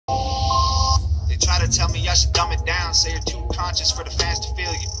I should dumb it down. Say you're too conscious for the fans to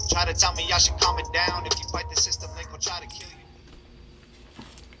feel you. Try to tell me I should calm it down. If you fight the system, they gon' try to kill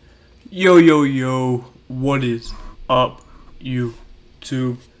you. Yo, what is up,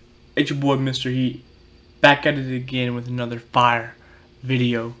 YouTube? It's your boy, Mr. Heat, back at it again with another fire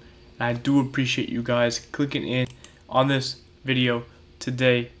video. And I do appreciate you guys clicking in on this video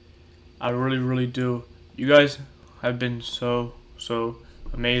today. I really do. You guys have been so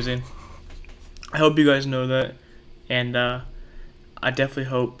amazing. I hope you guys know that, and I definitely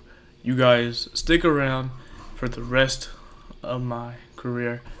hope you guys stick around for the rest of my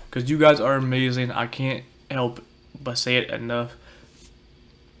career, because you guys are amazing. I can't help but say it enough.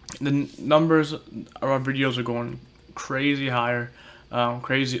 The numbers of our videos are going crazy higher,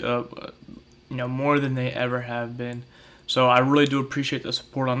 crazy up, more than they ever have been. So I really do appreciate the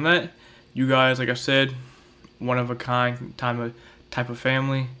support on that. You guys, like I said, one of a kind type of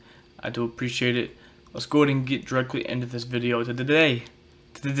family. I do appreciate it. Let's go ahead and get directly into this video. Today,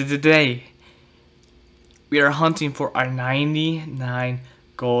 we are hunting for our 99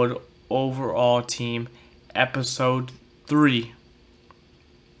 gold overall team, episode 3.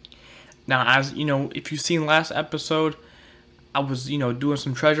 Now, as you know, if you've seen last episode, I was, doing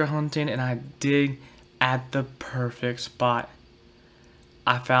some treasure hunting, and I did at the perfect spot.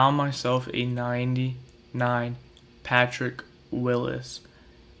 I found myself a 99 Patrick Willis.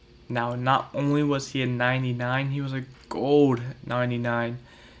 Now, not only was he a 99, he was a gold 99.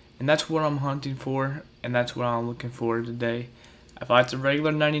 And that's what I'm hunting for, and that's what I'm looking for today. If it's a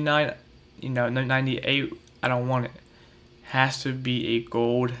regular 99, 98, I don't want it. Has to be a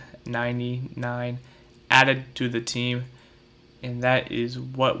gold 99 added to the team, and that is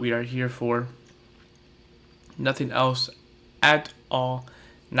what we are here for. Nothing else at all.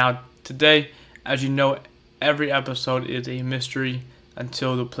 Now, today, as you know, every episode is a mystery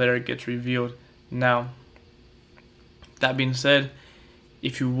until the player gets revealed. Now, that being said,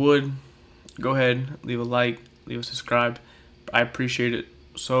 if you would, go ahead, leave a like, leave a subscribe. I appreciate it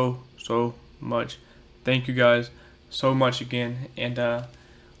so much. Thank you guys so much again, and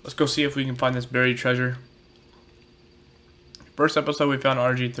let's go see if we can find this buried treasure. First episode, we found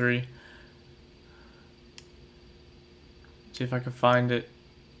RG3. See if I can find it.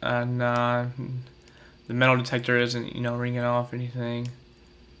 Nah, the metal detector isn't, ringing off anything.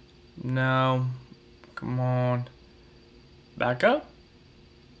 No, come on. Back up?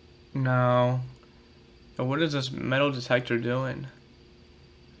 No. So what is this metal detector doing?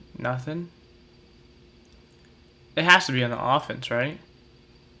 Nothing? It has to be on the offense, right?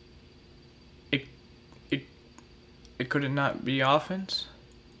 It could it not be offense?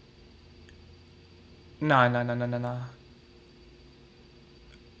 Nah.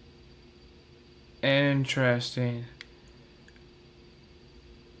 Interesting.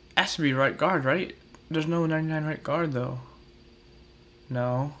 Has to be right guard, right? There's no 99 right guard though.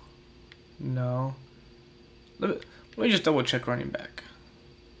 No. Let me just double check running back.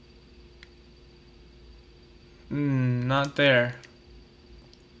 Not there.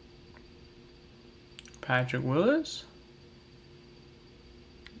 Patrick Willis?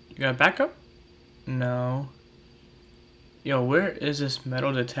 You got a backup? No. Yo, where is this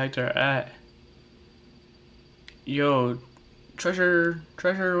metal detector at? Yo, treasure,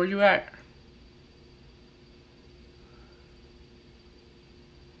 where you at?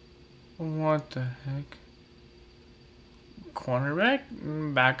 What the heck? Cornerback?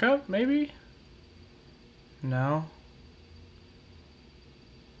 Backup, maybe? No.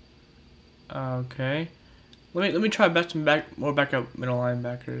 Okay. Let me try more backup middle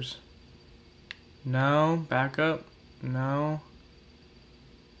linebackers. No. Backup? No.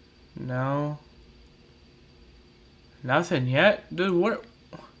 Nothing yet? Dude, what?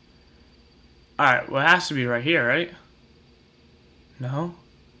 Alright, well, it has to be right here, right? No?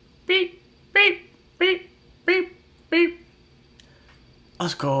 Beep.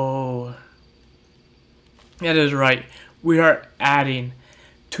 Let's go. That is right. We are adding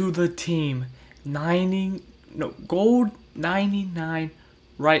to the team gold 99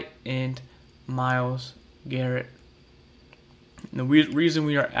 right end Myles Garrett. The reason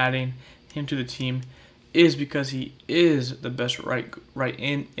we are adding him to the team is because he is the best right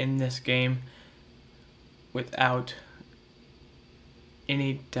end in this game, without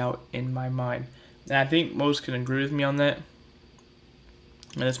any doubt in my mind. And I think most can agree with me on that.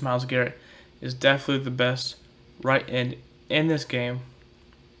 And this Myles Garrett is definitely the best right end in this game.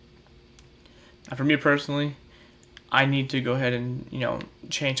 Now, for me personally, I need to go ahead and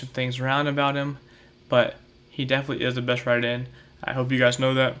change some things around about him, but he definitely is the best right end. I hope you guys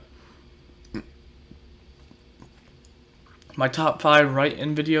know that. My top 5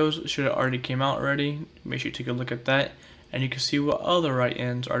 write-in videos should have already came out already. Make sure you take a look at that, and you can see what other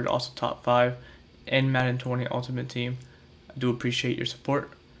write-ins are also top 5 in Madden 20 Ultimate Team. I do appreciate your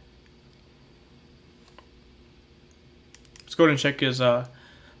support. Let's go ahead and check his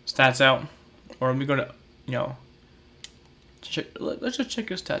stats out, or let me go to, let's just check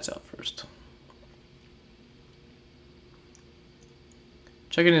his stats out first.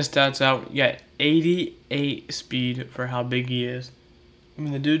 Checking his stats out, yeah, 88 speed for how big he is. I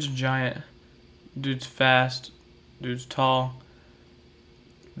mean, the dude's giant, dude's fast, dude's tall,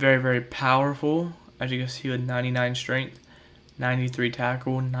 very, very powerful. As you can see, with 99 strength, 93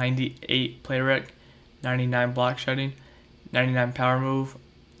 tackle, 98 play rec, 99 block shedding, 99 power move,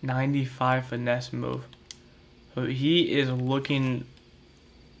 95 finesse move. So he is looking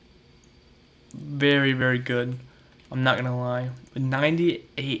very, very good. I'm not gonna lie. With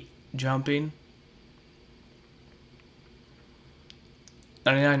 98 jumping,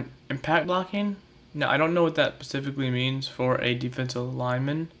 99 impact blocking. Now I don't know what that specifically means for a defensive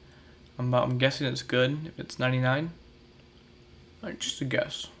lineman. I'm guessing it's good if it's 99. Alright, just a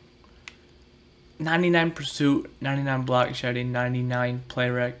guess. 99 pursuit, 99 block shedding, 99 play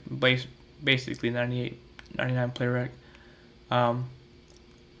rec, basically 99 play rec, and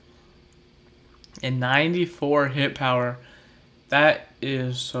 94 hit power. That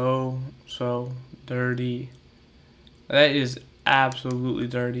is so dirty. That is absolutely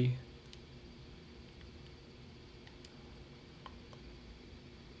dirty.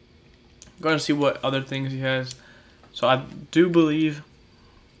 Going to see what other things he has. So I do believe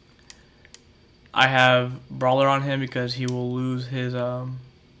I have Brawler on him because he will lose his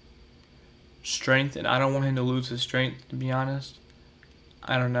strength, and I don't want him to lose his strength, to be honest.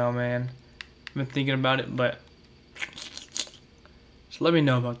 I don't know, man. I've been thinking about it, but just let me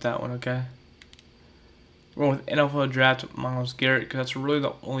know about that one, okay? We're going with NFL Draft Myles Garrett because that's really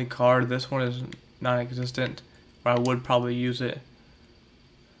the only card. This one is non-existent, or I would probably use it.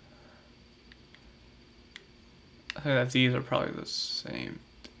 I think that these are probably the same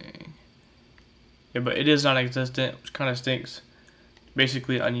thing. Yeah, but it is non-existent, which kind of stinks.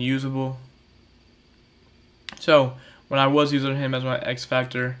 Basically unusable. So, when I was using him as my X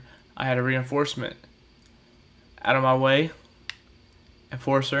Factor, I had a reinforcement. Out of my way,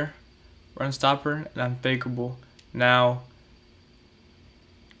 enforcer, run stopper, and unfakeable. Now,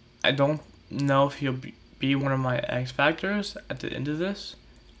 I don't know if he'll be one of my X Factors at the end of this.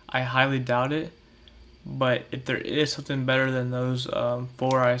 I highly doubt it. But if there is something better than those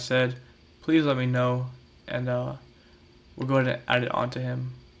 4 I said, please let me know, and we'll go ahead and add it onto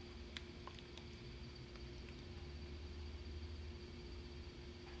him.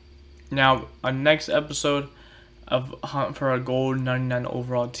 Now, on next episode of Hunt for a Gold 99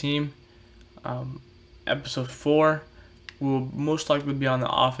 overall team, episode 4, will most likely be on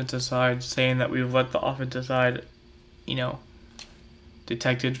the offensive side, saying that we've let the offensive side,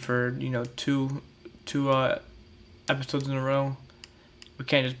 detected for, two episodes in a row. We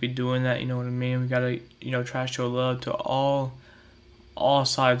can't just be doing that, you know what I mean? We gotta, try to show love to all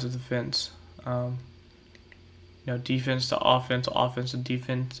sides of the fence. Defense to offense, offense to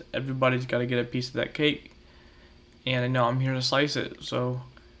defense. Everybody's got to get a piece of that cake. And I know I'm here to slice it. So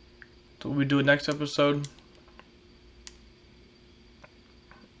we do it next episode.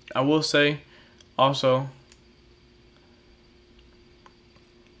 I will say also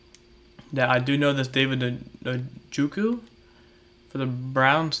that I do know this David Njoku for the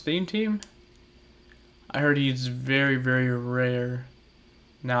Browns theme team. I heard he's very, very rare.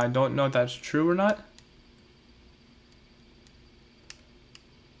 Now, I don't know if that's true or not.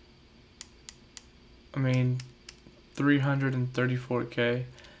 I mean, 334K.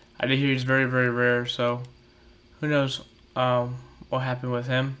 I did hear he's very, very rare, so who knows what happened with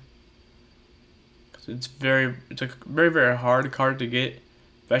him. It's a very, very hard card to get,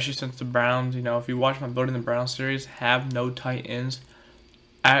 especially since the Browns, if you watch my Building the Browns series, have no tight ends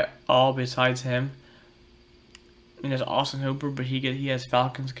at all besides him. I mean, there's Austin Hooper, but he has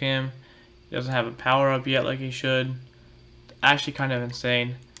Falcons cam. He doesn't have a power up yet like he should. Actually, kind of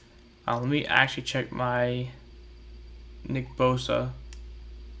insane. Let me actually check my Nick Bosa.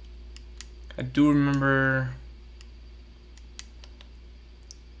 I do remember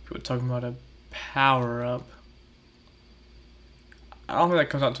we were talking about a power up. I don't think that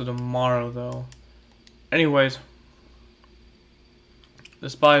comes out till tomorrow though. Anyways,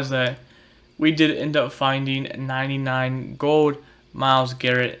 despite that, we did end up finding 99 gold Myles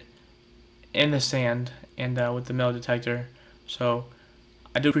Garrett in the sand and with the metal detector. So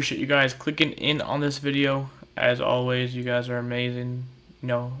I do appreciate you guys clicking in on this video. As always, you guys are amazing.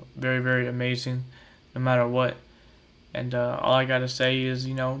 Very, very amazing, no matter what. And all I gotta say is,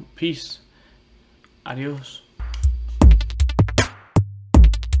 peace. Adios.